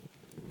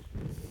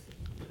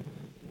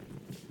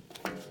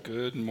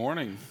Good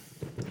morning.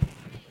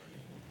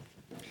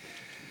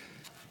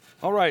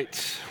 All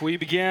right, we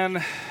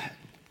began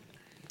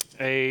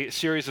a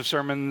series of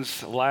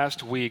sermons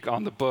last week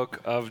on the book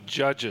of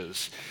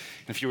Judges.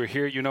 If you were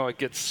here, you know it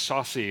gets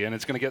saucy, and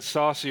it's going to get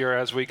saucier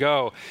as we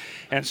go.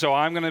 And so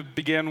I'm going to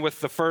begin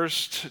with the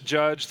first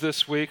judge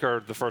this week,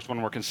 or the first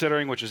one we're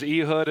considering, which is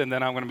Ehud, and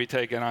then I'm going to be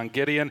taking on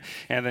Gideon,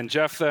 and then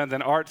Jephthah, and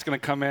then Art's going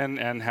to come in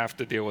and have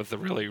to deal with the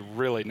really,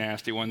 really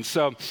nasty ones.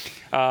 So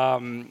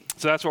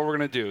that's what we're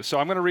going to do. So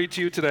I'm going to read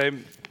to you today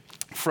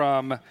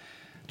from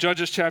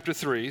Judges chapter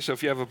 3. So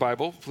if you have a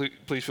Bible,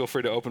 please feel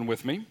free to open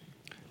with me.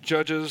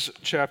 Judges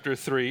chapter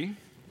 3,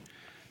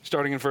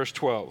 starting in verse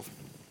 12.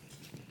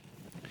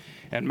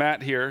 And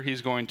Matt here,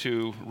 he's going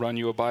to run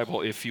you a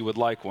Bible if you would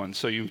like one.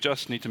 So you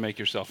just need to make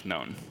yourself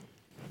known.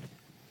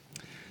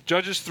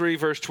 Judges 3,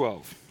 verse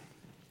 12.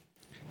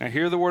 Now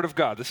hear the word of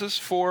God. This is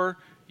for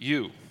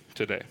you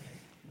today.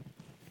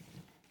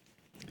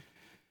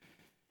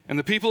 And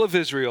the people of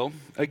Israel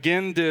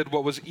again did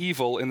what was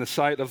evil in the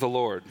sight of the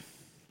Lord.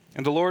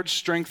 And the Lord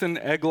strengthened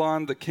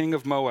Eglon, the king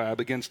of Moab,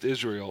 against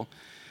Israel,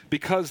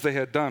 because they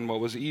had done what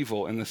was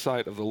evil in the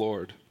sight of the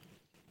Lord.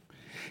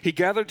 He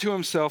gathered to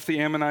himself the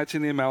Ammonites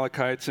and the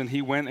Amalekites, and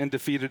he went and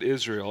defeated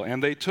Israel.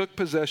 And they took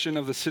possession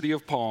of the city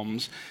of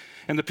palms.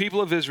 And the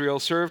people of Israel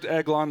served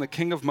Eglon, the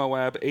king of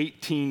Moab,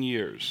 18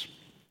 years.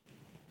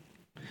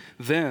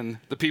 Then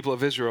the people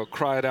of Israel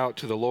cried out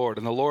to the Lord,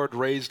 and the Lord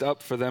raised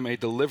up for them a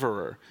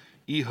deliverer,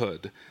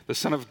 Ehud, the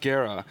son of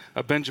Gera,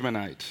 a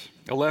Benjaminite,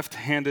 a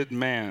left-handed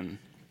man.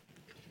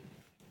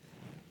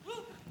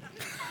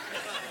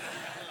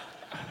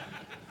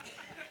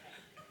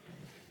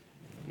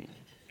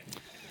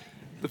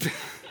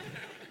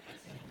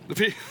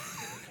 You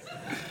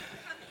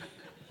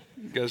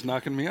guys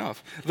knocking me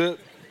off.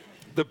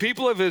 The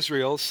people of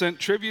Israel sent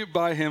tribute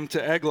by him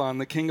to Eglon,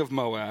 the king of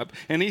Moab,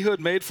 and Ehud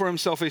made for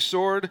himself a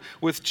sword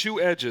with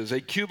two edges, a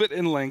cubit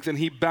in length, and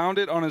he bound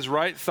it on his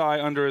right thigh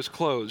under his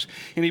clothes.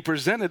 And he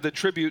presented the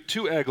tribute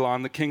to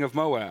Eglon, the king of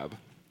Moab.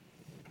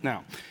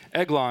 Now,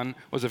 Eglon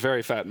was a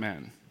very fat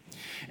man.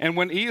 And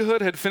when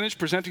Ehud had finished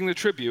presenting the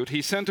tribute,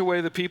 he sent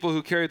away the people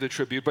who carried the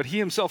tribute, but he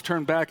himself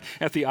turned back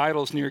at the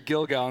idols near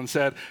Gilgal and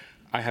said,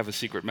 I have a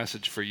secret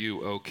message for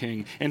you, O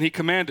king. And he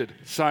commanded,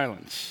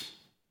 silence.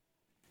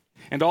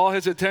 And all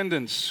his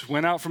attendants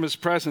went out from his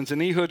presence,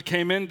 and Ehud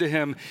came in to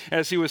him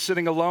as he was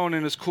sitting alone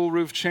in his cool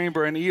roof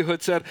chamber. And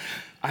Ehud said,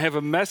 I have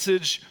a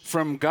message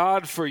from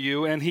God for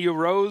you. And he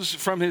arose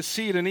from his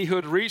seat, and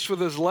Ehud reached with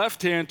his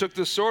left hand, took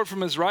the sword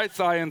from his right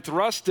thigh, and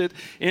thrust it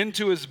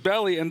into his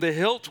belly. And the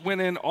hilt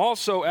went in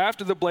also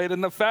after the blade,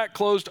 and the fat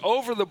closed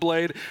over the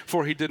blade,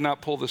 for he did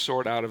not pull the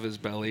sword out of his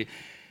belly.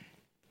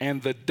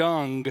 And the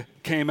dung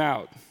came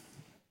out.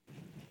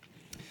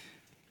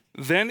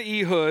 Then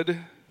Ehud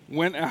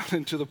went out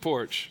into the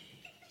porch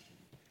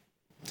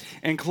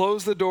and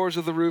closed the doors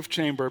of the roof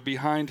chamber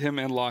behind him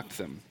and locked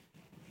them.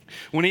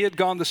 When he had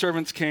gone, the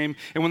servants came,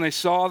 and when they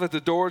saw that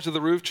the doors of the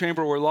roof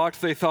chamber were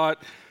locked, they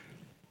thought,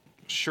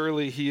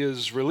 surely he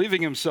is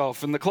relieving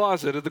himself in the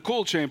closet at the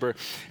cool chamber.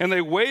 And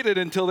they waited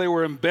until they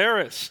were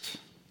embarrassed.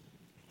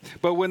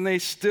 But when he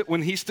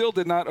still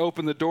did not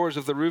open the doors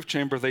of the roof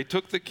chamber, they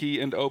took the key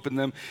and opened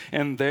them,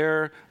 and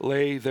there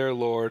lay their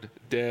lord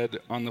dead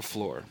on the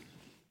floor.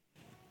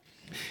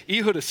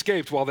 Ehud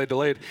escaped while they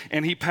delayed,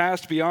 and he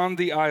passed beyond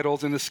the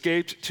idols and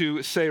escaped to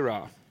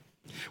Seirah.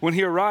 When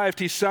he arrived,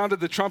 he sounded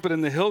the trumpet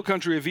in the hill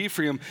country of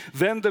Ephraim.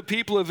 Then the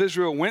people of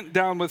Israel went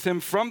down with him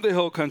from the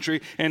hill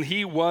country, and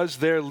he was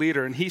their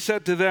leader. And he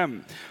said to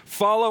them,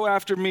 follow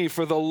after me,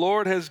 for the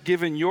Lord has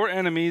given your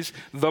enemies,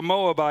 the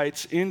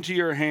Moabites, into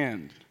your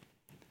hand.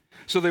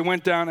 So they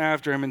went down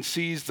after him and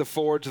seized the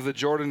fords of the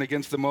Jordan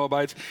against the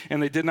Moabites,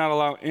 and they did not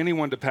allow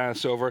anyone to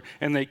pass over.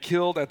 And they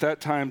killed at that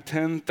time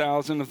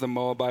 10,000 of the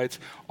Moabites,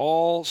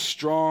 all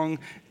strong,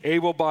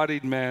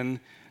 able-bodied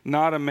men.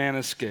 Not a man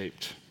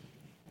escaped.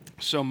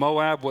 So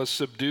Moab was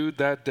subdued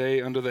that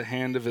day under the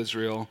hand of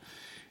Israel,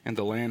 and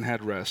the land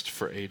had rest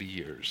for 80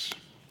 years.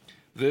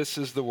 This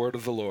is the word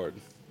of the Lord.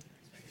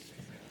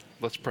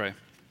 Let's pray.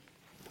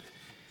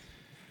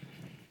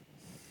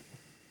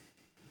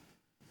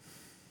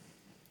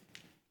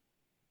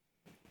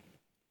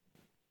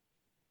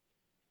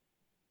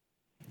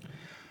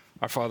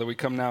 Our Father, we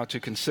come now to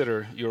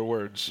consider your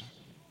words.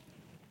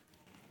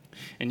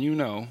 And you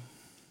know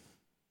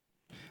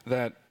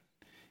that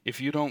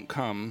if you don't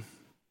come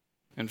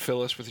and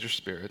fill us with your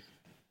Spirit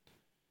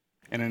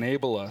and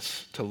enable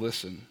us to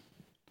listen,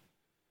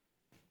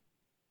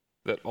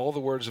 that all the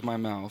words of my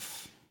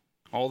mouth,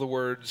 all the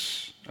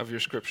words of your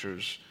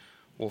scriptures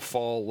will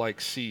fall like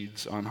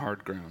seeds on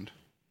hard ground,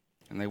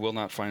 and they will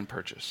not find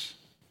purchase.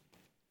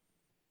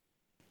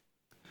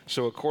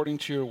 So according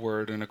to your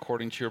word and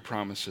according to your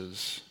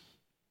promises,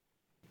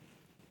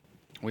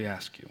 we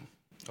ask you,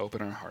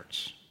 open our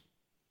hearts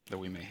that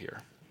we may hear.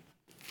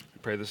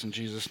 We pray this in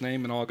Jesus'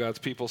 name, and all God's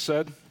people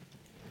said,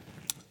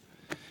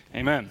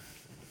 amen.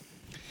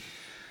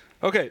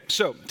 Okay,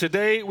 so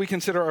today we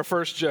consider our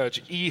first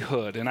judge,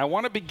 Ehud, and I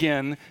want to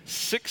begin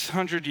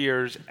 600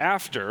 years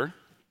after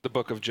the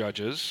book of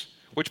Judges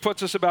which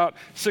puts us about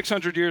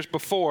 600 years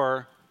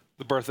before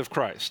the birth of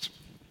Christ.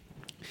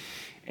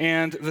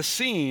 And the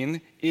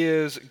scene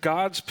is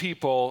God's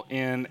people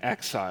in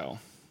exile.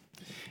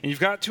 And you've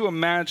got to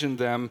imagine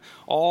them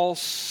all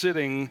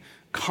sitting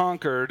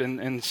conquered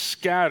and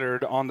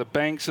scattered on the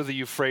banks of the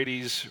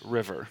Euphrates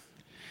River.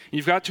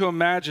 You've got to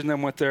imagine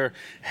them with their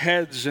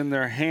heads in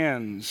their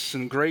hands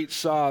and great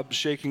sobs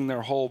shaking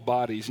their whole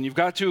bodies. And you've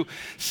got to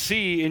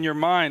see in your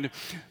mind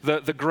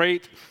the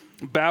great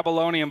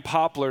Babylonian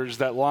poplars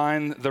that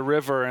line the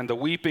river and the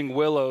weeping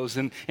willows.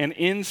 And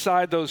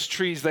inside those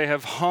trees, they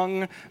have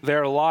hung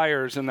their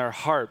lyres and their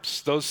harps,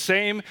 those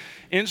same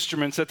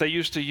instruments that they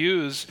used to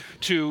use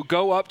to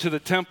go up to the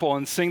temple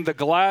and sing the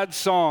glad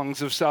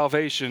songs of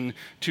salvation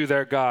to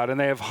their God. And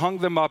they have hung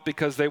them up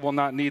because they will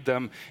not need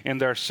them in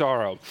their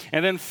sorrow.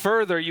 And then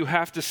further, you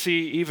have to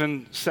see,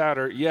 even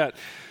sadder yet,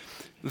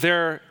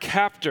 their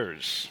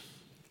captors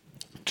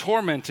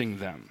tormenting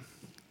them.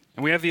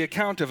 And we have the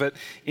account of it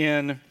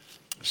in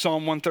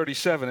Psalm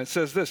 137, it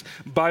says this,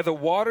 "By the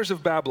waters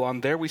of Babylon,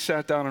 there we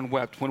sat down and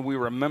wept when we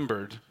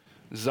remembered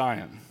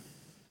Zion.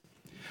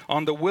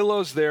 On the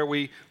willows there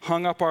we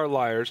hung up our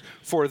lyres,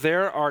 for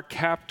there our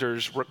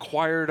captors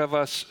required of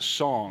us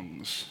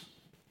songs,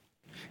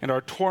 and our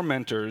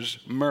tormentors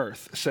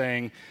mirth,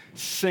 saying,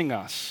 'Sing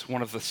us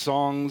one of the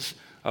songs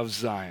of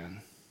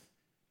Zion.'"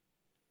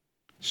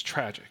 It's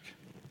tragic.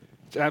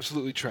 It's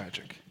absolutely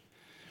tragic.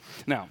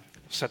 Now,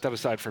 set that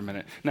aside for a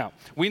minute. Now,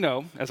 we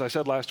know, as I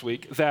said last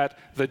week, that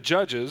the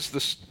Judges,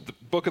 the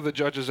book of the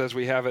Judges as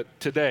we have it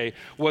today,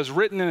 was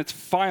written in its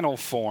final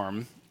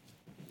form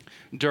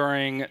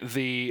during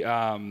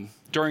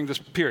this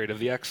period of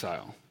the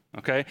exile.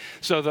 Okay?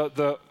 So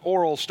the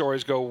oral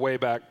stories go way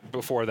back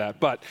before that.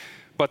 But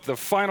the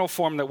final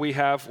form that we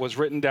have was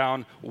written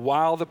down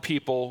while the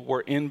people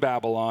were in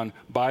Babylon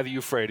by the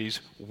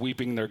Euphrates,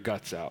 weeping their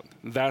guts out.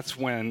 That's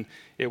when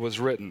it was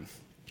written.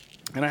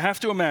 And I have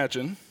to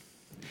imagine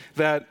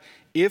that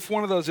if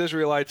one of those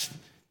Israelites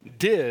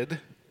did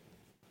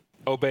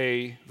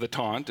obey the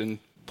taunt and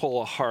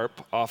pull a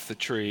harp off the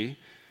tree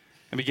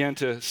and began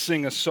to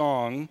sing a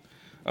song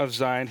of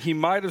Zion, he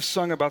might have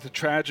sung about the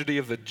tragedy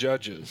of the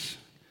judges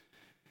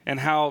and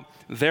how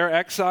their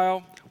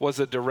exile was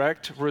a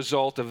direct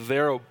result of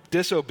their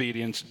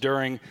disobedience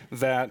during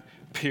that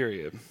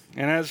period.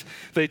 And as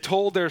they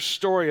told their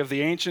story of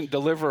the ancient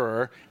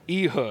deliverer,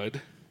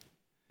 Ehud,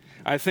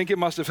 I think it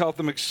must have helped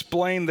them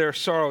explain their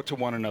sorrow to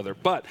one another.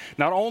 But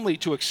not only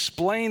to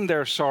explain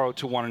their sorrow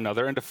to one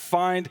another and to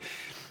find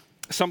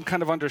some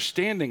kind of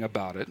understanding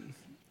about it,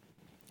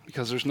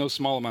 because there's no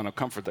small amount of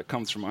comfort that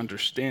comes from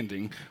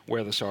understanding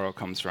where the sorrow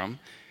comes from.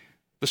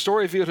 The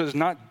story of Ehud is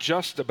not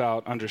just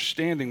about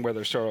understanding where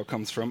their sorrow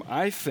comes from.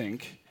 I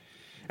think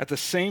at the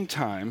same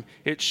time,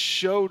 it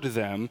showed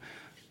them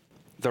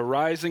the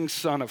rising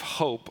sun of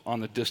hope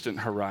on the distant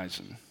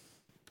horizon.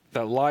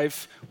 That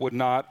life would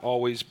not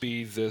always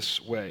be this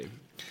way.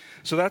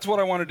 So that's what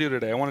I want to do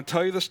today. I want to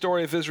tell you the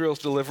story of Israel's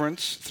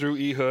deliverance through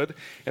Ehud,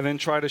 and then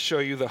try to show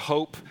you the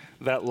hope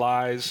that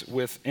lies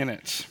within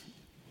it.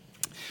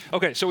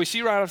 Okay, so we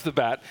see right off the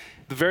bat,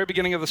 the very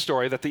beginning of the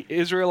story, that the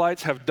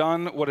Israelites have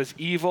done what is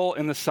evil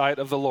in the sight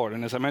of the Lord.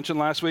 And as I mentioned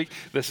last week,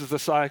 this is the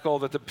cycle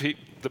that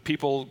the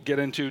people get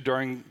into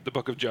during the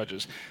book of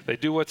Judges. They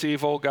do what's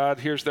evil, God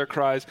hears their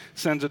cries,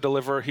 sends a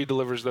deliverer, he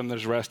delivers them,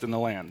 there's rest in the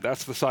land.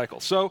 That's the cycle.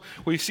 So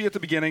we see at the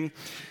beginning,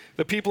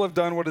 the people have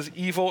done what is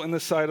evil in the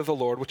sight of the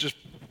Lord, which is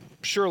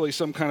surely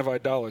some kind of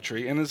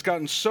idolatry, and has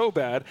gotten so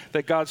bad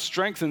that God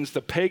strengthens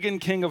the pagan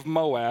king of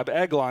Moab,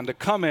 Eglon, to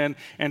come in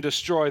and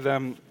destroy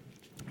them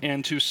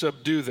and to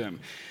subdue them.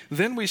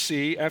 Then we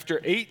see,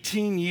 after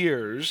 18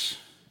 years,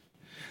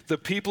 the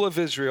people of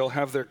Israel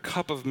have their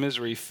cup of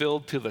misery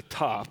filled to the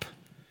top.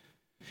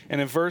 And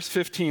in verse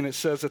 15, it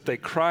says that they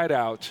cried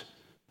out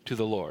to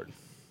the Lord.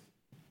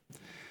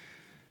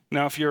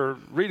 Now, if you're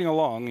reading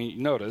along, you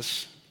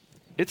notice,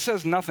 it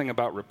says nothing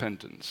about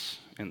repentance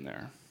in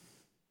there.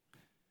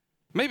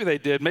 Maybe they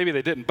did, maybe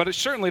they didn't, but it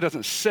certainly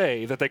doesn't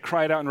say that they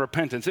cried out in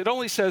repentance. It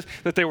only says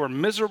that they were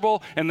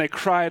miserable and they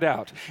cried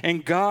out.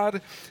 And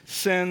God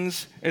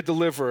sends a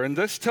deliverer. And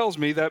this tells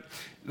me that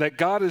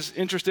God is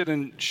interested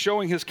in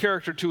showing his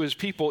character to his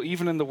people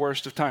even in the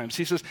worst of times.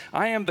 He says,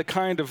 I am the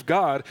kind of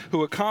God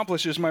who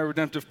accomplishes my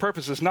redemptive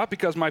purposes, not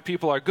because my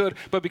people are good,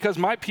 but because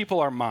my people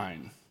are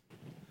mine.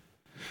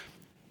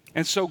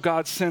 And so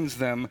God sends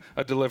them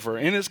a deliverer.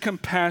 In his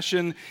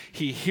compassion,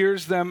 he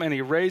hears them and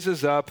he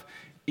raises up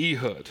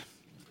Ehud.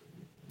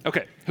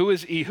 Okay, who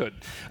is Ehud?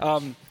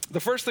 The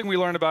first thing we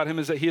learn about him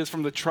is that he is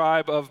from the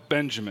tribe of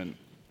Benjamin.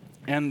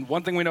 And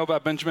one thing we know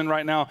about Benjamin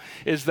right now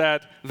is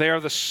that they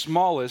are the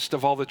smallest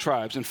of all the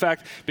tribes. In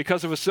fact,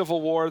 because of a civil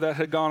war that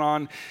had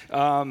gone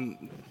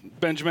on,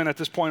 Benjamin at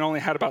this point only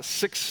had about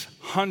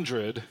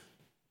 600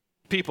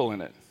 people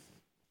in it.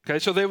 Okay,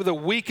 so they were the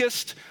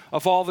weakest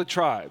of all the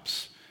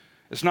tribes.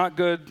 It's not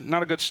good,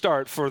 not a good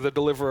start for the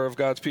deliverer of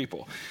God's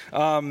people.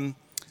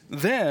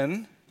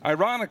 Then,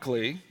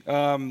 ironically,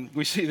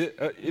 we see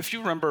that if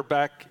you remember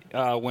back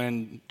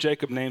when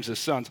Jacob names his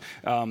sons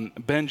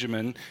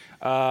Benjamin,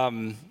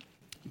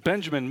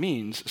 Benjamin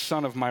means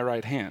son of my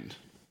right hand.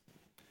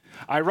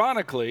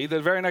 Ironically,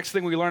 the very next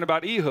thing we learn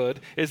about Ehud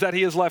is that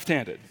he is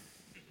left-handed.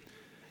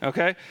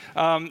 Okay?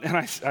 And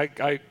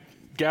I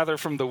gather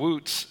from the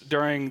woots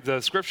during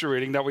the scripture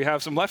reading that we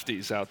have some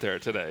lefties out there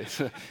today.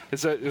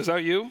 Was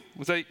that you?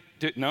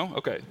 No?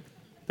 Okay.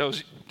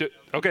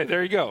 Okay,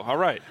 there you go. All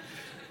right.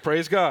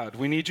 Praise God.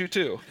 We need you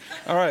too.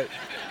 All right.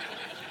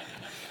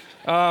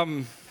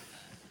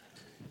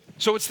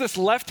 So it's this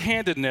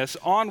left-handedness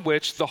on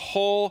which the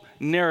whole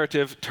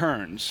narrative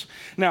turns.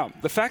 Now,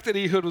 the fact that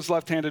Ehud was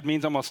left-handed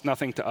means almost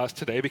nothing to us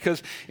today,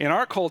 because in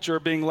our culture,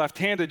 being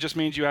left-handed just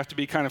means you have to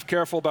be kind of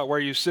careful about where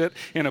you sit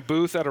in a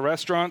booth at a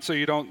restaurant so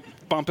you don't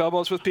bump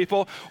elbows with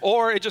people,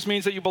 or it just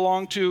means that you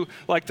belong to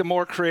like the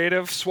more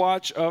creative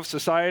swatch of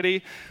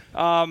society.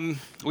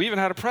 We even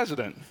had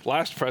a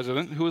last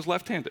president, who was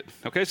left-handed.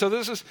 Okay, so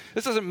this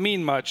doesn't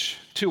mean much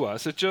to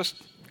us. It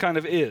just kind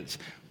of is.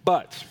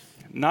 But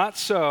not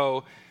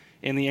so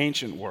in the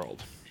ancient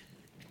world.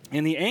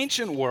 In the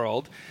ancient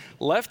world,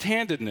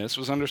 left-handedness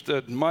was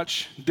understood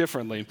much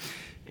differently.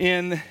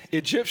 In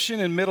Egyptian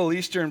and Middle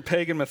Eastern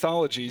pagan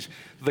mythologies,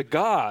 the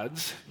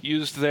gods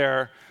used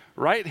their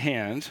right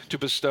hand to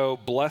bestow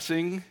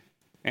blessing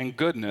and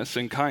goodness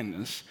and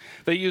kindness.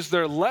 They used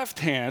their left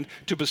hand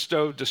to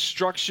bestow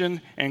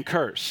destruction and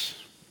curse.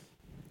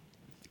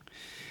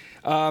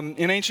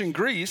 In ancient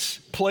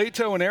Greece,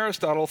 Plato and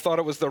Aristotle thought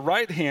it was the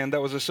right hand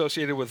that was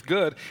associated with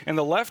good and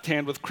the left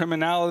hand with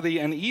criminality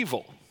and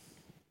evil.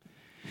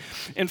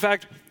 In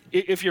fact,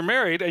 if you're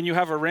married and you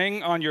have a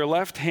ring on your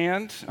left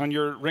hand, on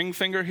your ring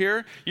finger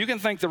here, you can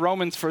thank the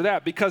Romans for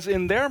that, because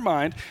in their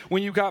mind,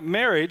 when you got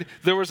married,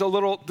 there was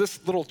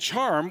this little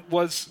charm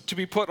was to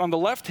be put on the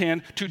left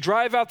hand to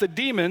drive out the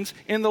demons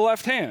in the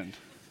left hand.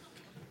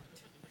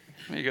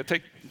 There you go,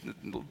 take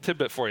a little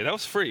tidbit for you. That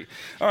was free.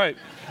 All right.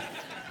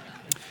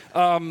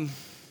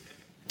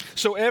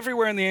 So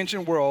everywhere in the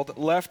ancient world,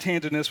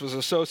 left-handedness was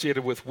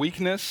associated with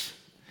weakness,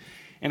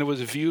 and it was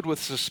viewed with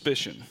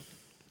suspicion.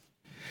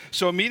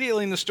 So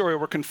immediately in the story,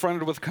 we're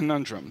confronted with a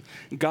conundrum.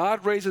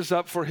 God raises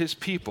up for his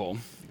people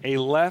a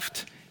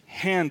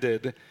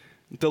left-handed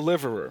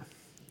deliverer.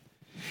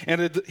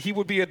 And he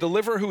would be a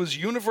deliverer who is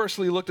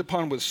universally looked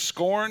upon with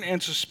scorn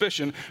and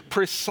suspicion,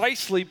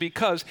 precisely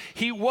because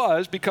he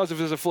was, because of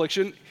his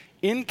affliction,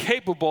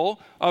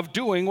 incapable of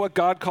doing what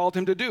God called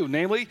him to do,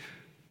 namely,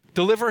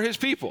 deliver his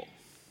people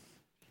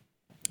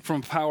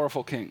from a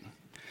powerful king.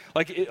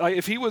 Like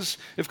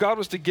if God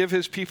was to give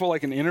his people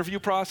like an interview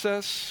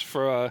process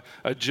for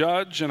a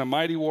judge and a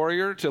mighty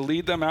warrior to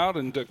lead them out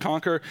and to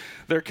conquer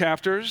their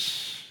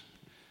captors,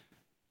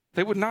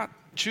 they would not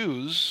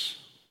choose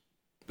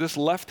this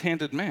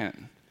left-handed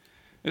man.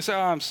 They say,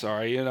 I'm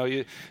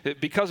sorry,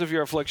 because of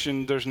your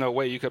affliction, there's no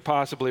way you could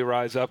possibly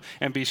rise up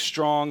and be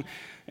strong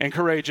and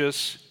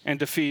courageous and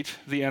defeat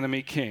the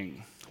enemy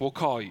king. We'll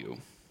call you.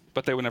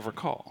 But they would never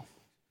call.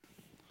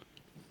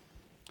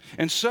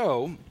 And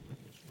so,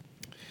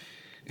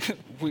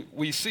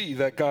 we see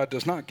that God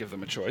does not give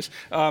them a choice.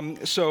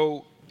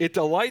 So it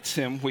delights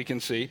him, we can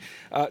see,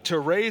 to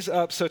raise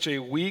up such a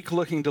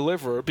weak-looking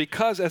deliverer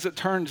because, as it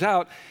turns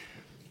out,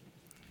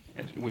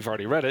 we've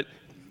already read it,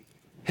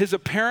 his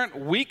apparent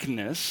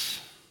weakness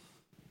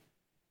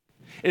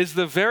is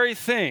the very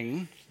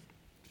thing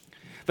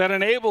that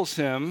enables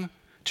him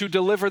to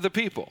deliver the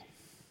people.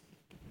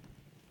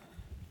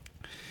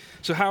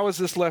 So how is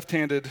this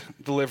left-handed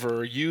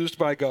deliverer used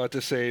by God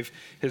to save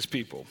his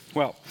people?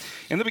 Well,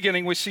 in the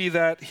beginning, we see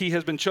that he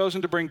has been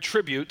chosen to bring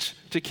tribute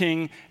to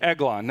King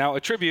Eglon. Now,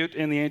 a tribute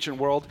in the ancient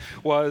world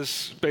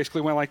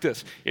basically went like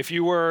this. If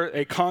you were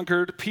a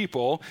conquered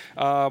people,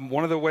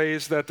 one of the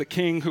ways that the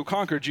king who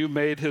conquered you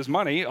made his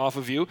money off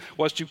of you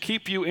was to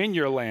keep you in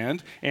your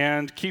land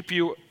and keep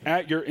you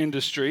at your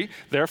industry.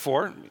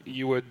 Therefore,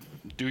 you would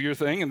do your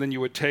thing, and then you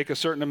would take a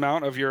certain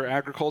amount of your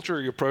agriculture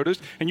or your produce,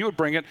 and you would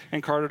bring it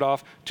and cart it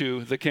off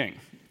to the king.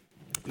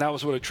 That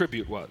was what a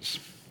tribute was.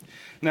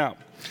 Now,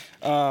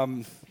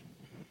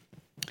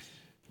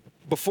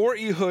 before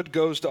Ehud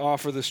goes to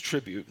offer this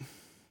tribute,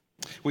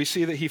 we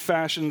see that he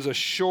fashions a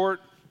short,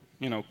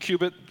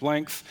 cubit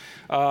length,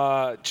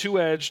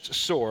 two-edged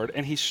sword,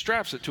 and he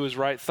straps it to his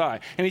right thigh.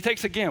 And he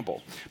takes a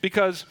gamble,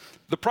 because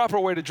the proper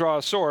way to draw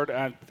a sword,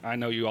 and I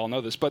know you all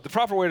know this, but the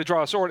proper way to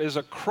draw a sword is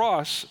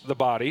across the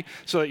body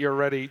so that you're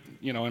ready,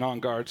 and on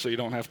guard, so you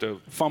don't have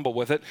to fumble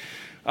with it.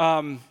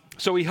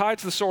 So he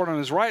hides the sword on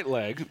his right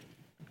leg,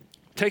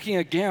 taking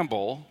a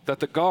gamble that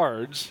the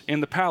guards in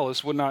the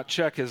palace would not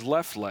check his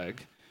left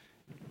leg.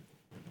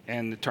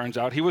 And it turns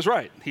out he was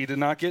right. He did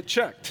not get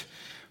checked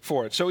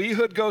for it. So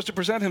Ehud goes to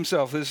present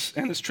himself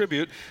and his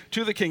tribute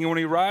to the king. And when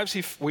he arrives,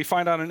 we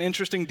find out an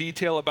interesting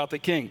detail about the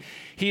king.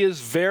 He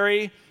is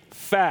very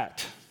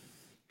fat.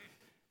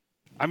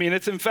 I mean,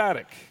 it's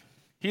emphatic.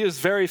 He is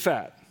very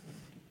fat.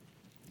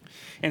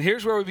 And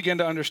here's where we begin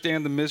to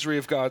understand the misery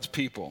of God's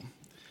people.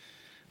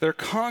 Their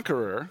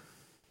conqueror,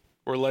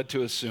 we're led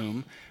to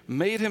assume,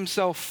 made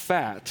himself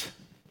fat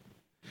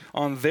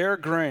on their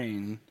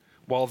grain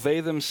while they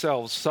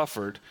themselves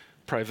suffered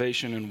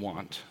privation and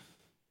want.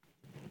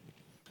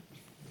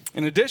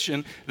 In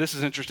addition, this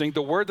is interesting,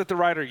 the word that the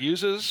writer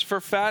uses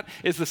for fat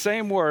is the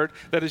same word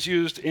that is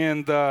used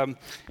in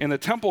the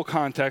temple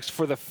context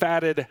for the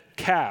fatted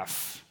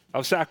calf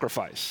of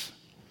sacrifice.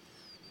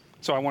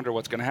 So I wonder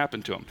what's going to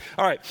happen to him.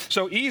 All right,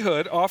 so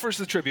Ehud offers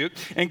the tribute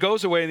and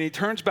goes away, and he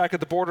turns back at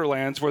the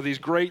borderlands where these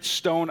great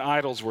stone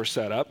idols were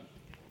set up.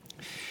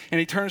 And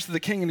he turns to the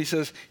king and he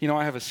says,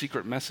 I have a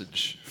secret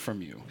message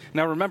from you.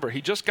 Now remember, he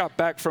just got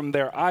back from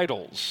their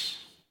idols,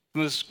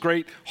 from this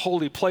great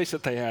holy place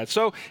that they had.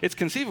 So it's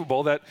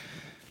conceivable that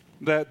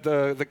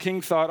the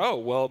king thought, oh,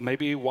 well,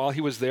 maybe while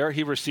he was there,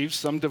 he received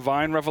some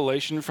divine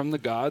revelation from the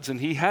gods and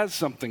he has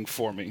something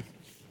for me.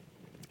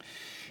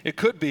 It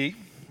could be,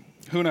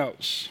 who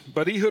knows?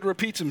 But Ehud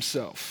repeats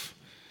himself.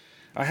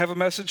 I have a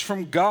message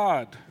from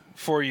God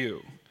for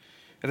you.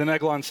 And then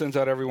Eglon sends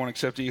out everyone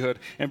except Ehud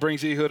and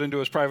brings Ehud into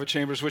his private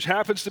chambers, which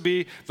happens to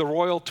be the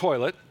royal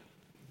toilet.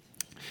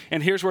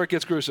 And here's where it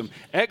gets gruesome.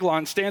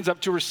 Eglon stands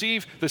up to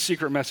receive the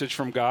secret message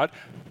from God,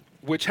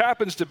 which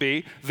happens to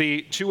be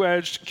the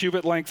two-edged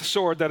cubit-length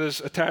sword that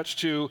is attached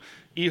to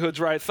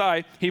Ehud's right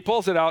thigh. He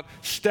pulls it out,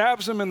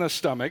 stabs him in the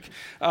stomach.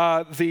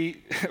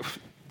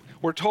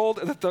 We're told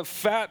that the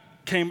fat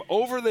came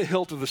over the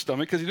hilt of the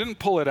stomach because he didn't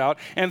pull it out.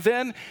 And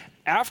then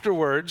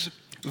afterwards,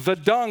 the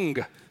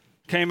dung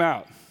came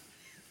out.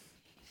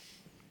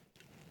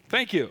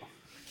 Thank you.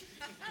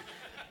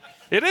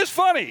 It is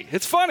funny.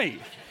 It's funny.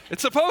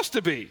 It's supposed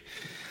to be.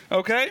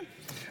 Okay?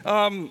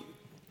 And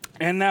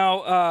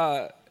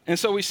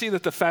so we see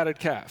that the fatted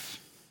calf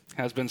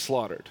has been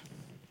slaughtered.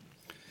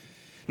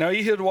 Now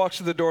Ehud walks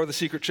to the door of the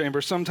secret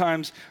chamber.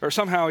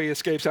 Somehow he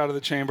escapes out of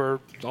the chamber.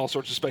 All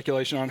sorts of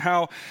speculation on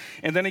how.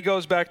 And then he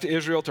goes back to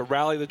Israel to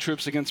rally the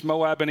troops against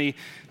Moab. And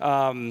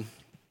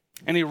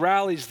he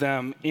rallies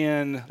them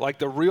in like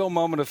the real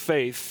moment of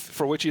faith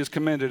for which he is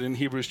commended in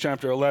Hebrews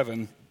chapter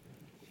 11.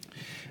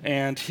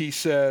 And he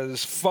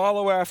says,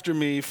 follow after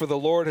me, for the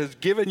Lord has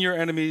given your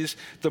enemies,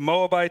 the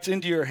Moabites,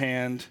 into your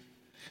hand.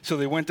 So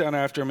they went down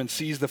after him and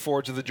seized the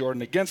fords of the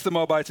Jordan against the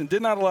Moabites and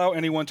did not allow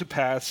anyone to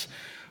pass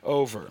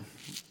over.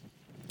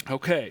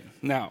 Okay,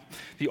 now,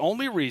 the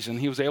only reason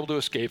he was able to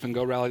escape and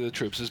go rally the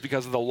troops is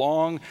because of the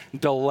long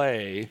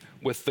delay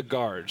with the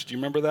guards. Do you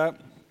remember that?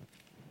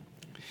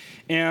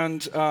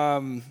 And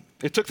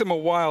it took them a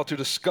while to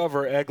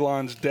discover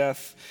Eglon's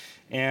death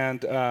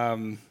and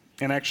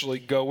actually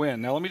go in.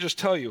 Now, let me just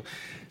tell you,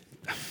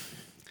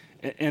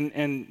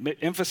 and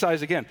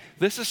emphasize again,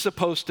 this is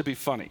supposed to be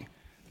funny.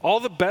 All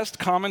the best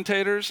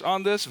commentators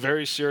on this,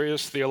 very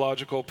serious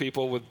theological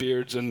people with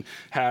beards and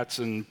hats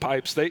and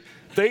pipes,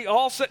 they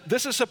all say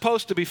this is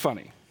supposed to be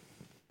funny.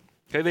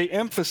 Okay, they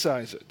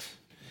emphasize it.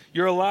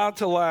 You're allowed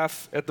to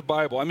laugh at the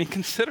Bible. I mean,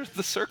 consider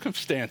the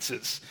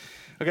circumstances.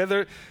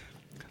 Okay,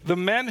 the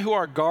men who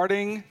are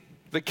guarding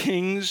the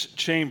king's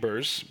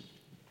chambers,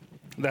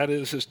 that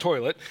is his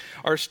toilet,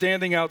 are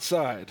standing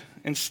outside.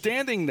 And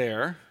standing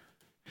there,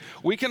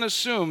 we can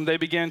assume they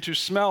began to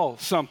smell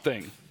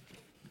something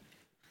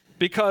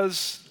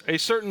because a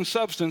certain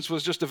substance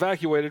was just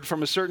evacuated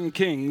from a certain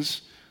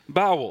king's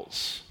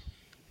bowels.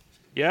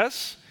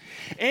 Yes?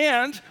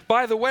 And,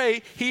 by the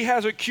way, he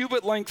has a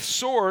cubit-length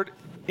sword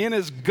in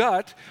his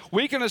gut.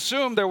 We can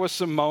assume there was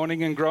some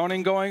moaning and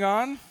groaning going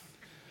on.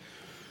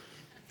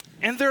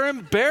 And they're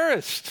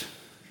embarrassed.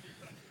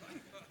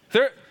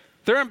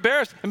 They're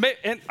embarrassed.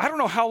 And I don't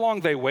know how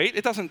long they wait.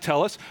 It doesn't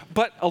tell us.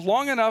 But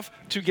long enough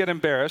to get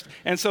embarrassed.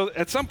 And so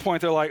at some point,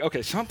 they're like,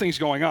 okay, something's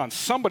going on.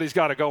 Somebody's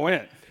got to go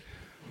in.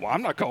 Well,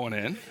 I'm not going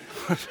in.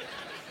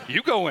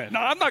 You go in.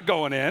 No, I'm not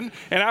going in.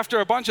 And after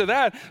a bunch of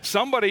that,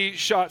 somebody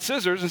shot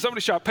scissors and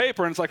somebody shot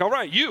paper. And it's like, all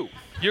right,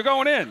 you're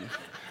going in.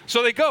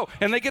 So they go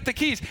and they get the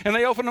keys and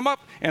they open them up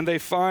and they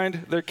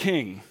find their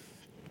king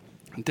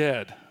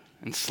dead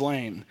and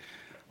slain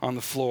on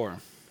the floor.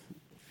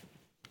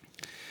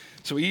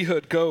 So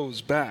Ehud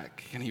goes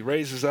back and he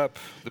raises up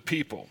the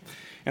people.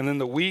 And then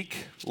the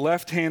weak,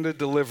 left-handed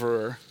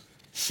deliverer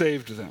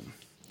saved them.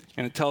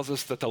 And it tells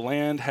us that the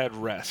land had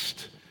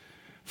rest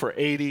for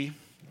 80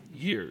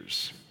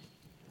 years.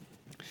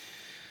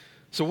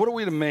 So what are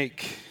we to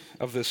make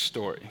of this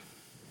story?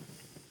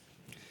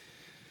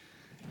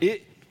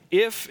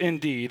 If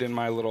indeed, in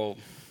my little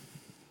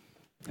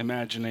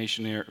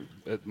imaginary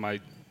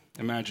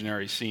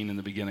scene in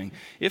the beginning,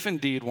 if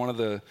indeed one of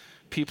the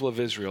people of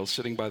Israel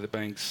sitting by the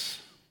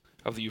banks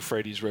of the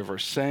Euphrates River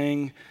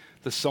sang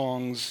the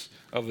songs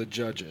of the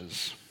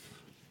judges,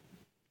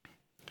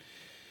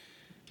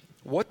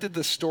 what did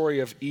the story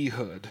of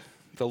Ehud,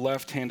 the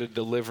left-handed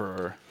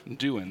deliverer,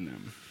 do in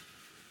them?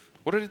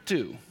 What did it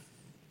do?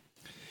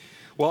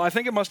 Well, I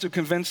think it must have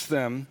convinced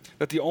them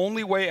that the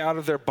only way out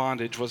of their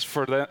bondage was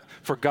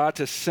for God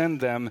to send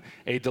them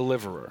a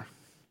deliverer.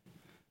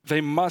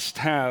 They must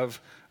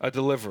have a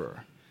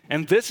deliverer.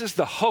 And this is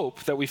the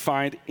hope that we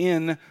find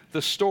in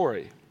the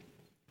story.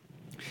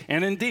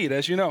 And indeed,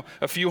 as you know,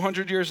 a few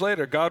hundred years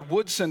later, God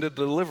would send a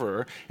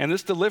deliverer, and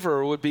this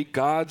deliverer would be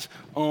God's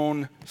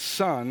own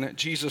Son,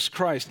 Jesus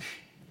Christ.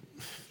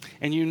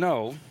 And you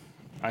know,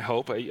 I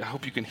hope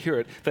you can hear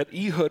it, that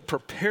Ehud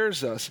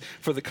prepares us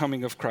for the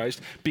coming of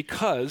Christ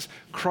because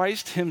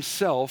Christ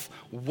himself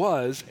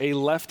was a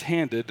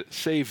left-handed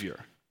Savior.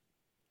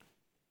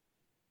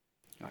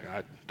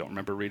 I don't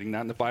remember reading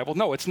that in the Bible.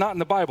 No, it's not in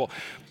the Bible.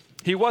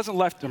 He wasn't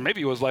left, or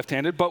maybe he was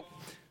left-handed, but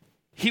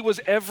he was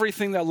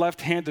everything that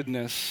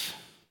left-handedness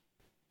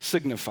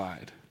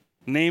signified,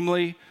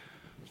 namely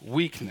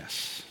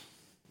weakness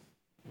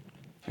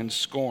and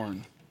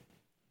scorn.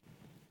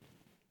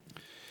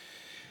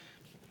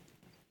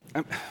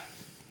 When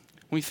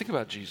you think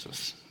about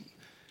Jesus,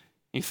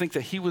 you think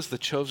that he was the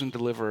chosen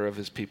deliverer of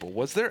his people.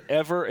 Was there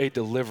ever a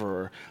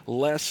deliverer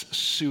less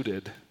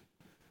suited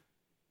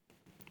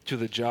to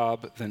the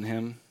job than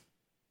him?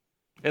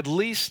 At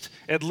least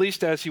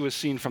as he was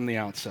seen from the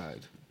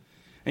outside.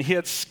 And he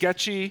had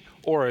sketchy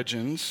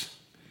origins.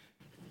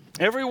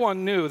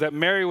 Everyone knew that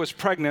Mary was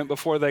pregnant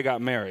before they got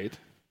married.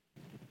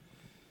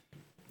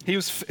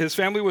 His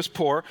family was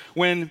poor.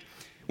 When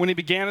he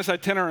began his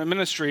itinerant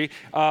ministry,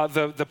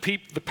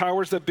 the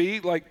powers that be,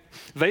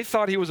 they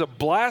thought he was a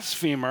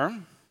blasphemer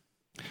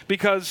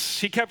because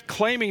he kept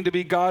claiming to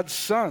be God's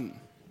son.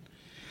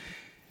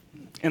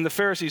 And the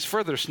Pharisees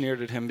further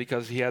sneered at him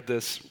because he had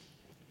this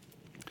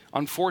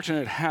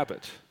unfortunate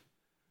habit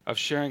of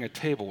sharing a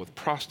table with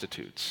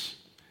prostitutes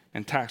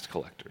and tax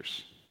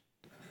collectors.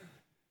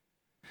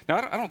 Now,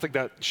 I don't think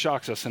that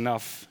shocks us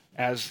enough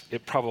as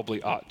it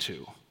probably ought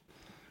to.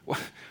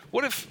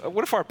 What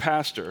if our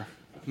pastor,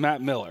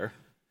 Matt Miller,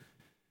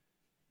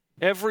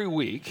 every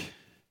week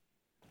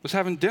was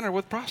having dinner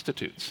with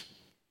prostitutes?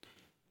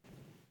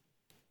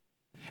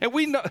 And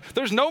we know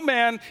there's no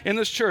man in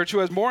this church who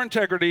has more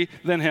integrity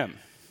than him.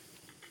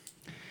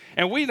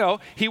 And we know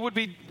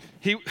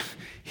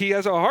he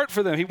has a heart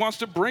for them. He wants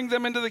to bring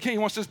them into the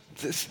kingdom.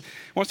 He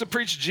wants to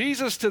preach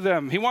Jesus to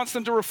them. He wants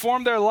them to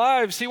reform their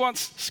lives. He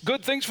wants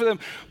good things for them.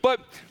 But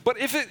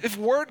if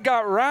word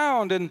got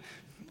round and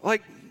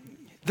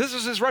this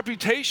is his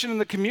reputation in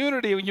the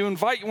community, when you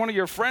invite one of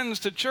your friends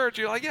to church,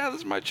 you're like, yeah,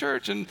 this is my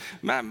church, and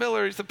Matt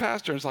Miller, he's the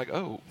pastor. And it's like,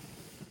 oh,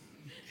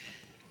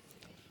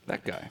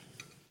 that guy.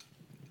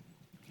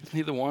 Isn't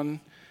he the one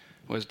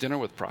who has dinner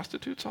with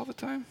prostitutes all the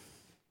time?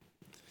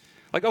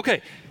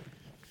 Okay,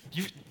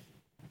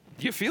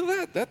 you feel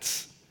that?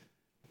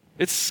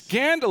 It's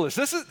scandalous.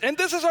 This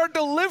is our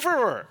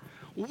deliverer.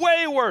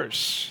 Way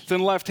worse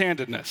than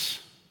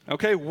left-handedness.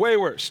 Okay, way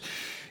worse.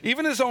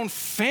 Even his own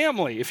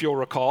family, if you'll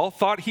recall,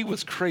 thought he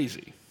was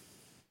crazy.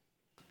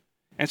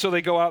 And so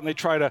they go out and they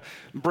try to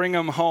bring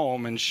him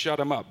home and shut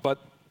him up, but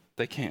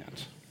they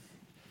can't.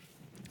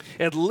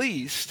 At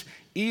least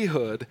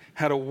Ehud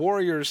had a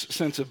warrior's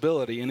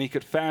sensibility and he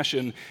could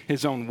fashion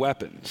his own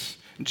weapons.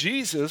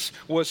 Jesus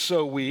was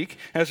so weak,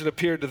 as it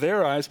appeared to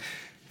their eyes,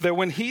 that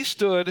when he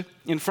stood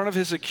in front of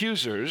his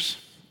accusers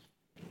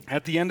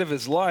at the end of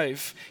his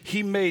life,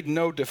 he made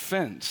no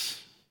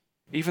defense,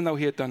 even though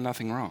he had done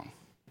nothing wrong.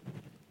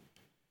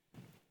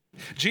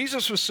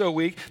 Jesus was so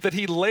weak that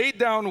he laid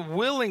down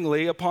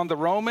willingly upon the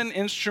Roman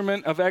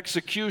instrument of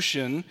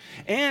execution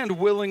and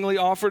willingly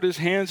offered his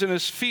hands and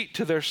his feet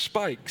to their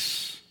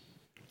spikes.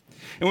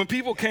 And when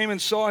people came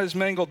and saw his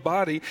mangled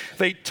body,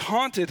 they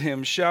taunted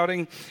him,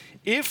 shouting,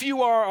 "If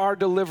you are our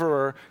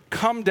deliverer,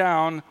 come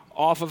down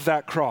off of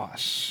that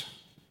cross."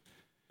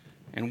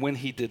 And when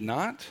he did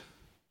not,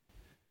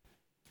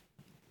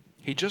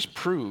 he just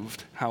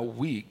proved how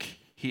weak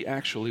he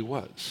actually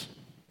was.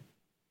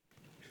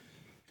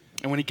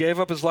 And when he gave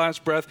up his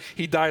last breath,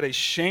 he died a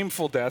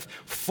shameful death,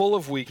 full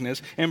of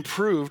weakness, and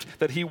proved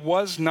that he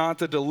was not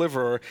the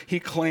deliverer he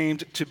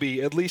claimed to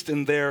be, at least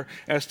in their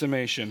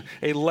estimation.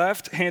 A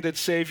left-handed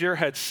Savior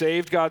had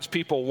saved God's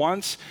people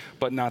once,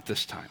 but not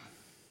this time.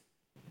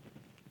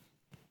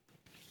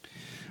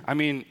 I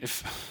mean,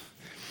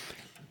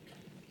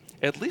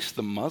 at least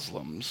the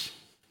Muslims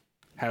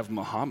have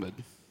Muhammad,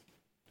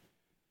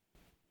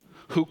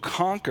 who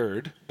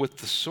conquered with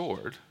the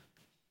sword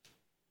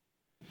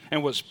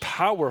and was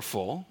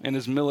powerful in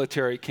his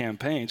military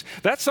campaigns.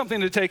 That's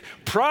something to take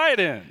pride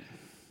in.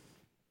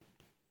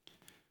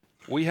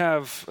 We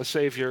have a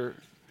Savior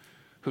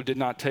who did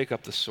not take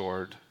up the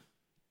sword,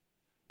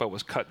 but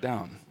was cut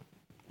down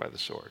by the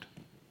sword.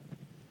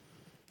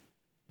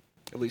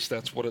 At least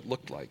that's what it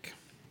looked like.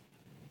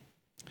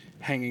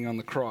 Hanging on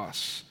the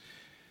cross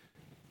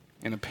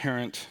in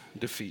apparent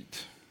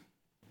defeat.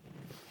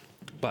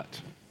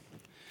 But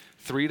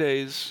 3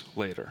 days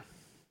later,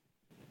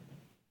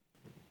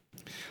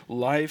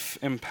 life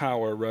and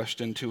power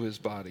rushed into his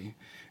body,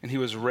 and he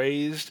was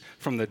raised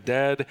from the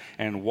dead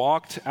and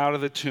walked out of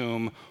the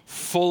tomb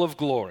full of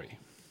glory.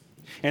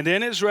 And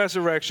in his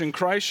resurrection,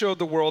 Christ showed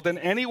the world and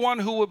anyone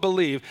who would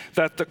believe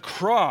that the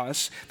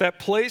cross, that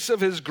place of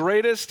his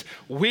greatest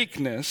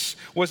weakness,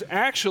 was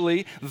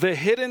actually the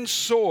hidden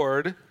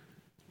sword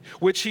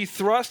which he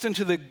thrust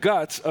into the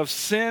guts of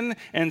sin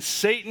and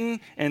Satan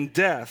and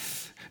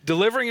death,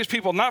 delivering his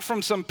people not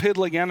from some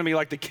piddling enemy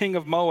like the king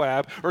of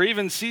Moab or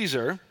even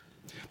Caesar,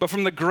 but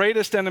from the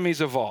greatest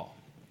enemies of all.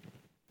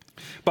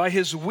 By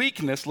his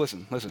weakness,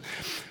 listen,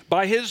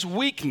 by his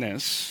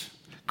weakness,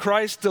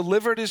 Christ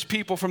delivered his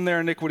people from their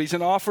iniquities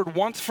and offered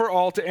once for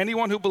all to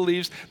anyone who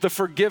believes the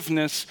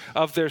forgiveness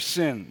of their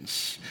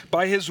sins.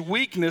 By his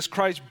weakness,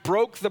 Christ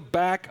broke the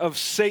back of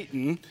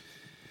Satan,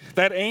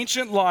 that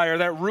ancient liar,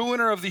 that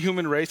ruiner of the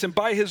human race, and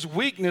by his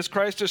weakness,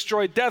 Christ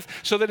destroyed death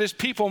so that his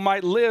people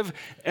might live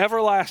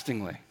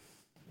everlastingly.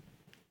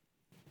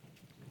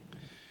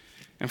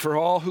 And for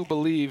all who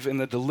believe in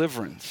the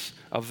deliverance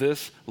of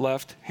this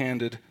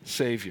left-handed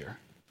Savior,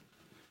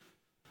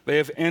 they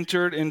have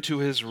entered into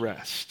his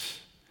rest.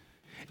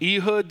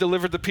 Ehud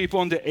delivered the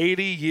people into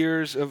 80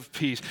 years of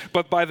peace,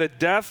 but by the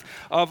death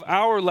of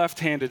our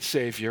left-handed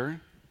Savior,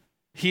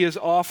 he has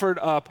offered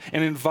up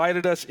and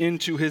invited us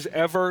into his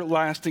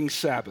everlasting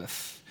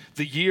Sabbath,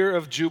 the year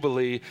of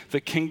Jubilee,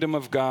 the kingdom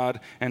of God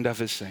and of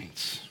his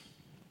saints.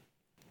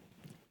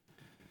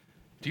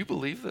 Do you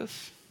believe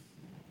this?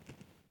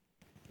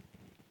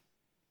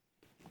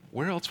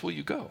 Where else will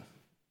you go?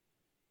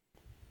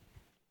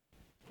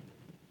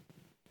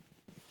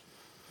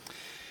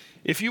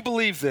 If you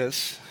believe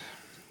this,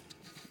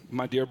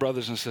 my dear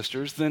brothers and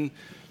sisters, then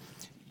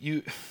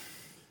you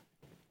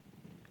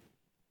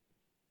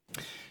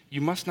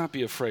must not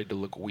be afraid to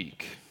look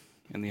weak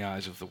in the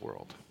eyes of the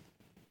world.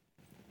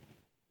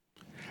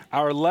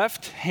 Our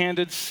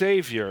left-handed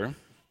Savior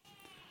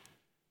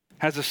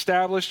has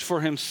established for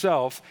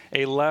himself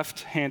a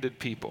left-handed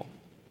people.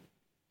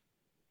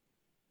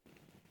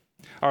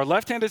 Our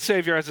left-handed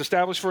Savior has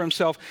established for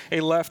himself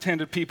a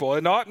left-handed people.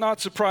 It ought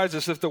not surprise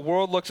us if the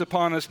world looks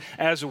upon us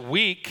as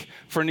weak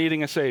for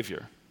needing a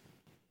Savior.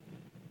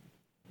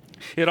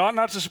 It ought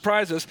not to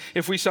surprise us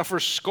if we suffer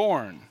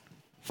scorn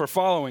for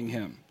following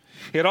him.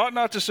 It ought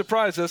not to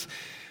surprise us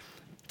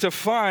to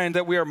find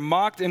that we are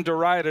mocked and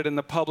derided in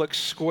the public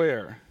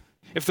square.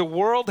 If the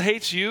world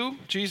hates you,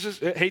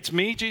 it hates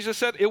me, Jesus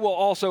said, it will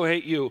also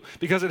hate you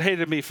because it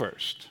hated me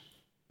first.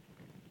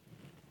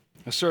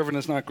 A servant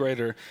is not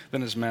greater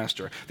than his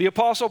master. The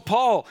Apostle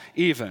Paul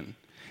even,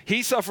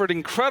 he suffered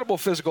incredible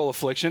physical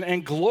affliction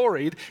and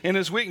gloried in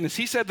his weakness.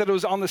 He said that it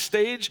was on the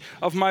stage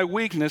of my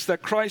weakness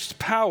that Christ's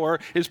power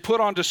is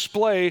put on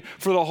display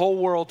for the whole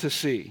world to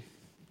see.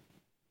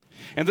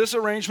 And this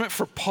arrangement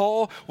for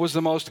Paul was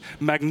the most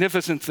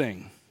magnificent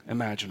thing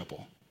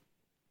imaginable,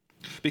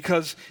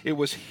 because it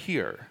was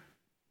here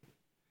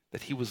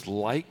that he was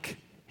like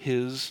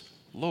his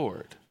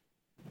Lord.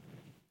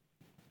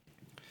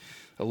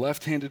 A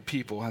left-handed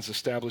people has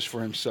established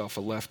for himself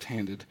a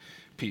left-handed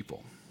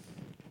people.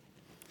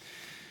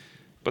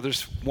 But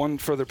there's one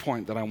further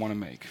point that I want to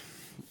make.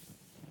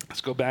 Let's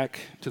go back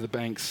to the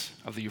banks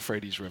of the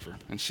Euphrates River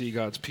and see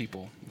God's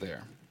people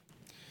there.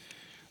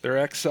 They're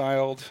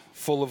exiled,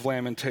 full of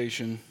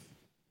lamentation.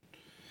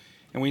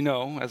 And we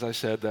know, as I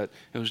said, that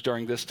it was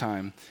during this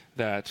time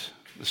that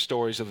the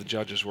stories of the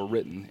judges were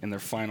written in their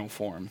final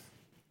form.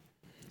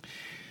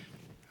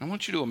 I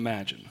want you to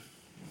imagine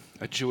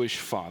a Jewish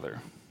father.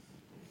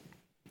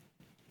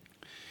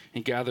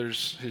 He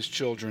gathers his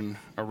children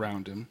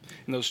around him.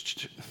 And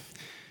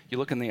you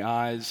look in the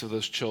eyes of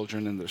those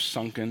children and they're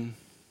sunken.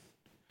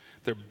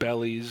 Their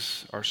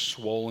bellies are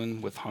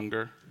swollen with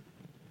hunger.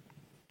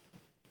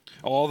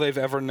 All they've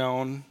ever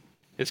known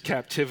is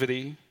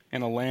captivity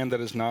in a land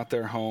that is not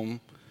their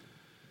home.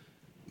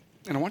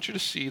 And I want you to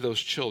see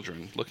those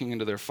children looking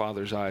into their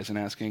father's eyes and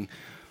asking,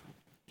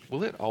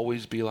 will it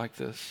always be like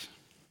this?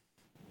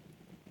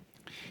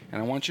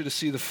 And I want you to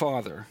see the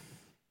father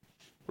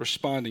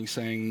responding,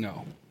 saying,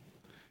 no.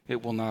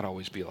 It will not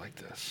always be like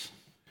this.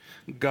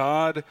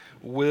 God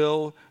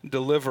will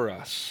deliver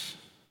us,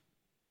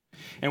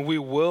 and we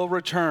will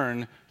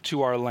return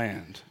to our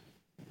land.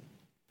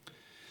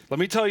 Let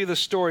me tell you the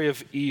story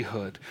of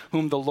Ehud,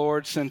 whom the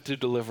Lord sent to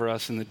deliver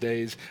us in the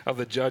days of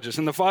the judges.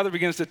 And the father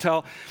begins to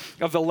tell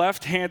of the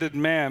left-handed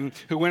man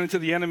who went into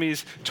the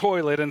enemy's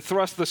toilet and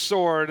thrust the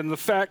sword, and the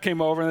fat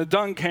came over, and the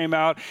dung came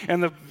out,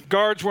 and the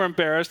guards were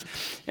embarrassed.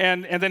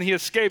 And then he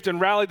escaped and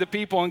rallied the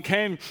people and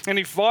came, and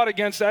he fought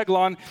against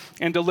Eglon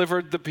and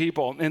delivered the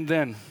people. And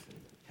then,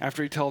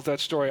 after he tells that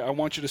story, I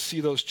want you to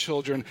see those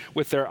children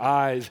with their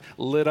eyes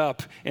lit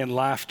up in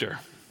laughter.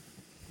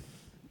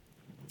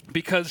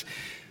 Because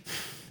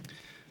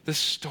this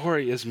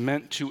story is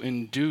meant to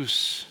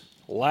induce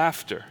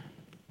laughter.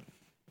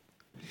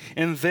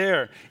 And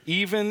there,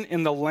 even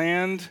in the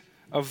land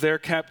of their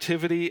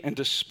captivity and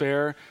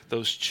despair,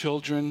 those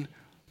children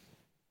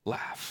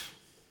laugh.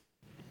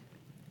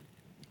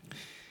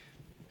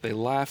 They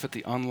laugh at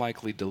the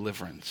unlikely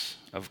deliverance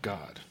of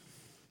God.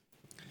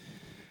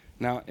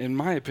 Now, in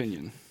my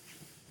opinion,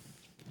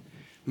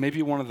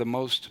 maybe one of the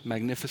most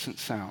magnificent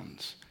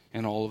sounds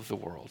in all of the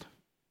world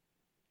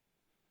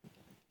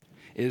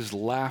is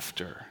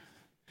laughter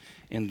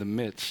in the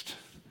midst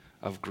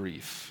of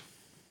grief.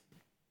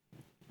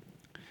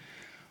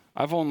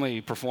 I've only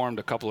performed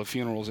a couple of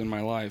funerals in my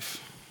life,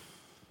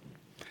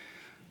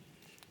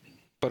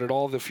 but at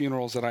all the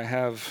funerals that I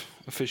have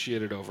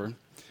officiated over,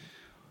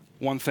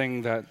 one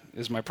thing that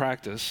is my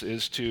practice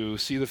is to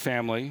see the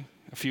family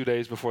a few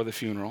days before the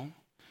funeral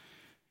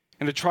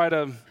and to try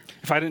to,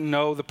 if I didn't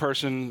know the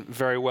person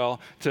very well,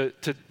 to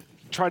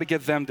try to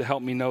get them to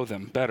help me know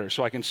them better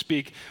so I can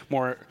speak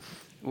more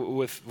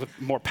with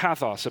more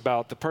pathos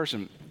about the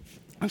person.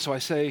 And so I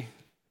say,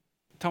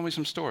 tell me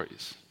some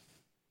stories.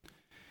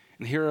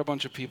 And here are a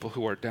bunch of people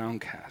who are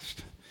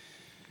downcast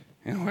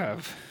and who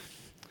have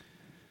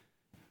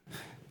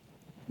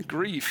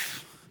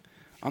grief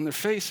on their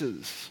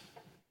faces.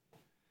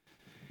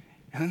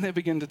 And then they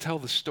begin to tell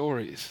the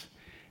stories,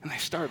 and they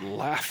start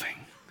laughing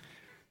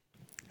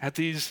at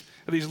these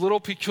little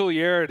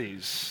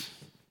peculiarities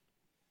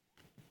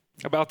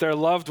about their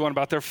loved one,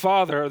 about their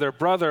father or their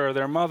brother or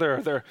their mother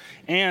or their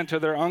aunt or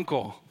their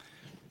uncle.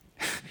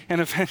 And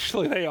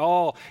eventually they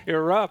all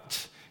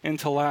erupt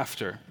into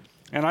laughter.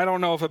 And I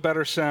don't know of a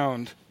better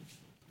sound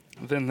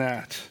than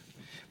that.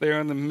 They are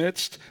in the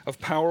midst of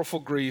powerful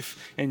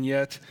grief, and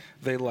yet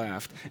they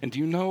laughed. And do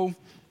you know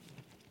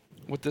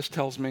what this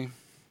tells me?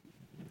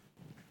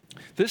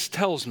 This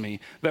tells me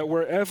that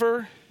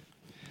wherever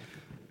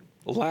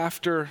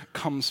laughter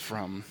comes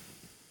from,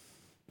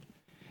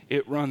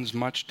 it runs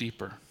much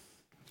deeper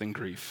than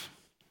grief.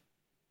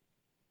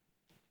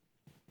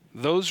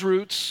 Those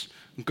roots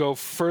go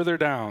further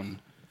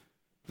down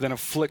than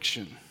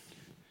affliction.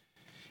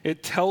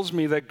 It tells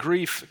me that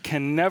grief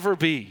can never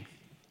be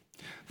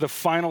the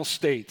final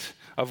state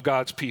of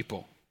God's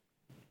people.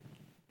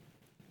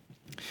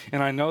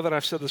 And I know that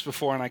I've said this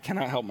before, and I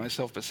cannot help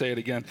myself but say it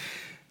again.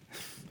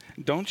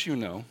 Don't you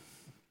know,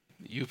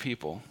 you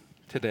people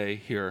today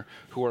here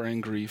who are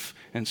in grief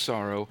and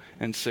sorrow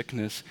and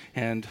sickness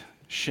and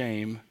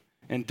shame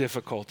and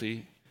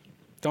difficulty,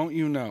 don't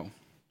you know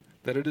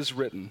that it is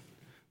written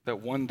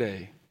that one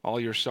day all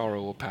your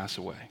sorrow will pass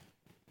away?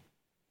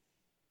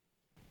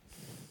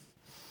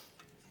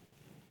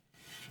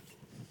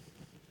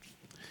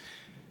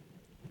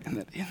 And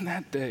that in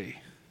that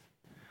day,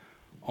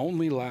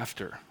 only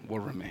laughter will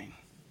remain.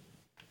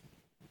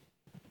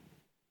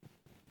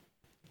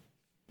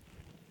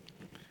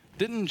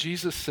 Didn't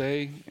Jesus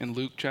say in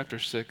Luke chapter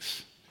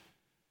 6,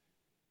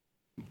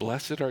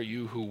 "Blessed are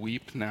you who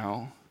weep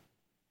now,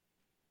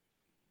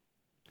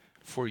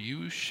 for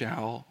you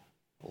shall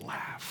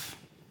laugh"?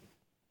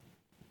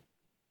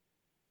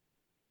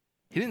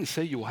 He didn't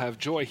say you will have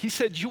joy. He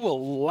said you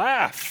will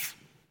laugh.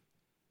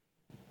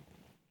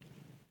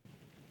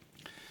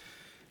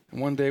 And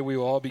one day we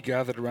will all be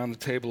gathered around the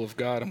table of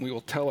God, and we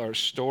will tell our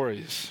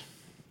stories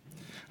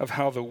of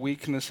how the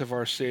weakness of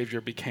our Savior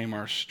became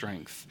our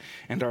strength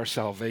and our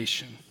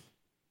salvation.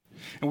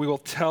 And we will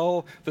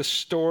tell the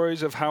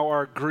stories of how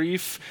our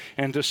grief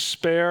and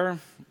despair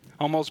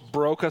almost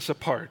broke us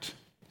apart.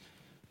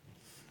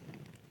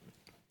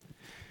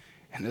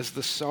 And as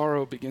the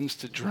sorrow begins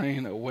to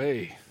drain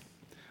away,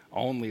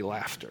 only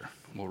laughter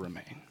will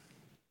remain.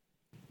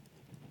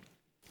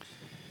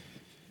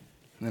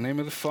 In the name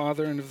of the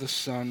Father, and of the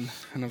Son,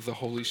 and of the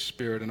Holy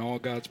Spirit, and all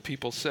God's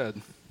people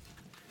said,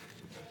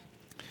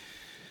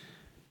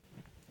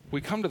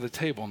 we come to the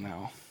table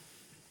now.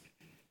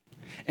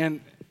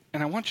 And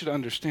I want you to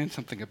understand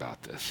something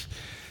about this.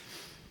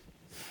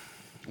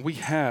 We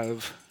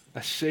have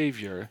a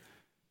Savior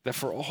that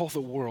for all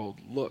the world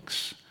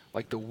looks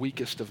like the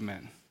weakest of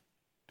men.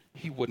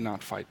 He would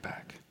not fight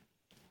back.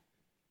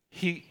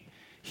 He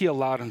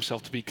allowed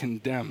himself to be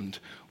condemned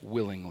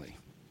willingly.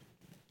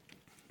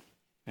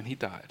 And he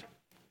died.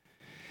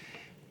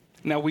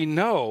 Now we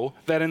know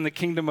that in the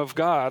kingdom of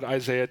God,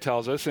 Isaiah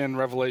tells us and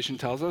Revelation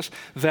tells us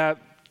that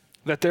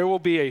there will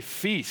be a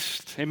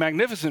feast, a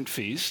magnificent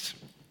feast,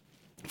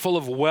 full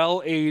of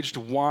well-aged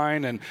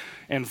wine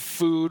and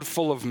food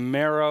full of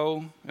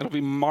marrow. It'll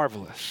be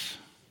marvelous.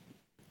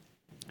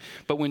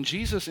 But when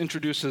Jesus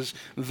introduces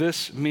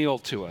this meal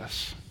to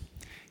us,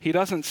 he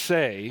doesn't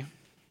say,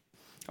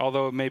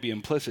 although it may be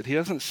implicit, he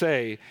doesn't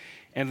say,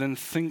 and then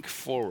think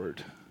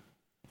forward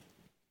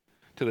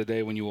to the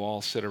day when you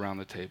all sit around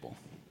the table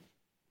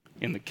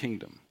in the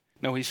kingdom.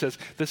 No, he says,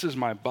 this is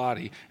my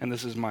body and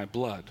this is my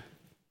blood.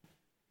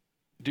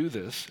 Do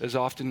this as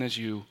often as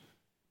you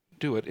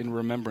do it in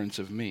remembrance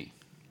of me.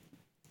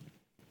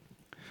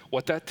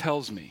 What that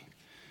tells me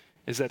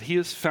is that he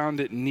has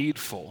found it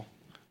needful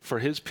for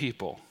his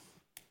people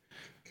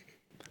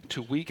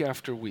to week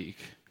after week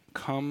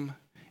come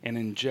and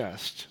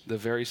ingest the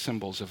very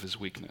symbols of his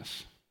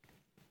weakness.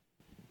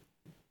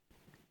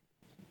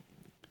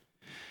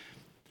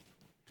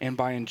 And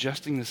by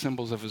ingesting the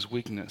symbols of his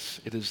weakness,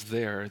 it is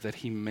there that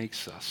he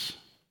makes us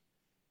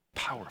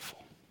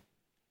powerful,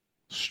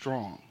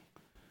 strong,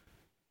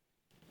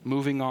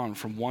 moving on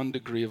from one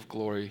degree of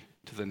glory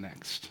to the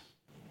next.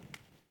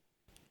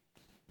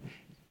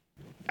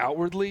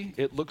 Outwardly,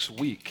 it looks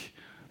weak.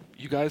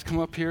 You guys come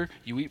up here,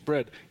 you eat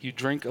bread, you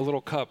drink a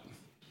little cup.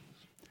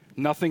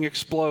 Nothing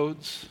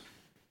explodes.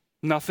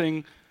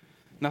 Nothing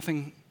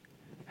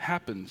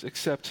happens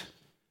except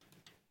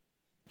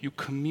you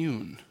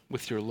commune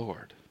with your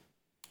Lord.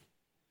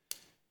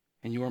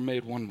 And you are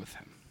made one with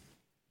him.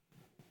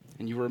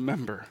 And you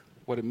remember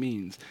what it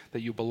means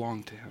that you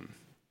belong to him.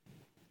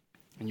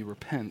 And you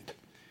repent.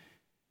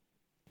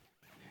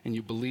 And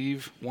you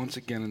believe once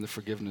again in the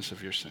forgiveness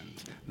of your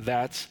sins.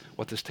 That's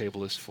what this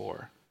table is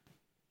for.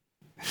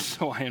 So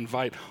so I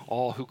invite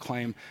all who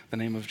claim the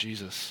name of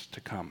Jesus to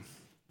come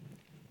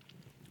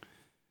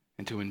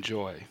and to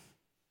enjoy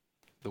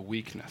the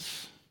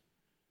weakness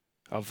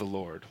of the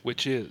Lord,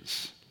 which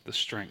is the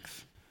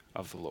strength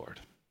of the Lord.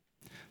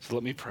 So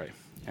let me pray,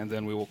 and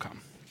then we will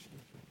come.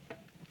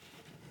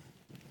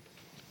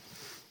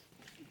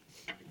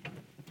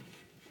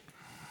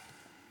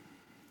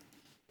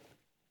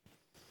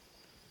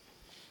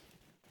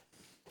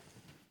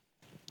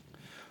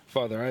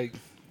 Father, I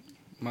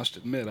must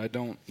admit I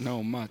don't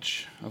know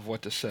much of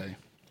what to say.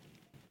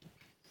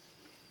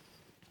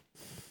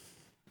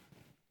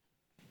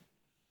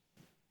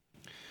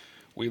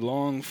 We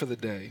long for the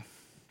day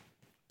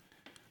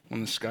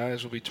when the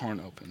skies will be torn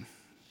open.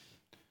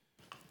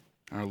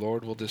 Our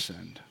Lord will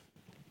descend,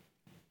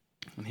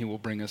 and he will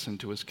bring us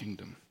into his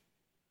kingdom.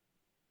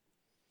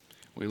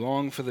 We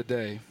long for the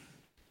day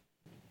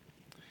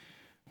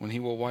when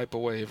he will wipe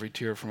away every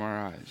tear from our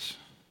eyes,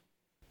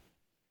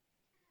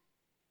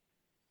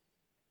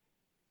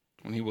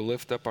 when he will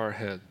lift up our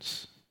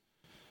heads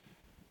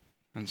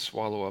and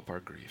swallow up our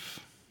grief.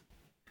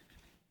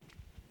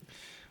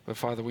 But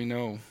Father, we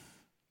know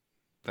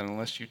that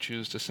unless you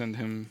choose to send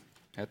him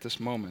at this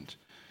moment,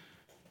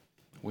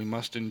 we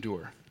must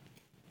endure.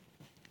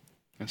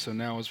 And so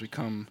now as we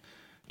come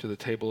to the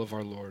table of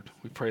our Lord,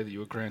 we pray that you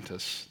would grant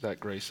us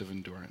that grace of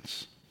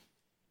endurance.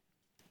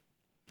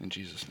 In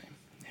Jesus' name,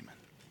 amen.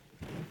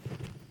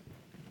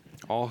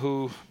 All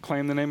who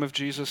claim the name of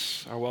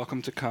Jesus are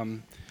welcome to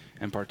come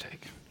and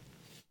partake.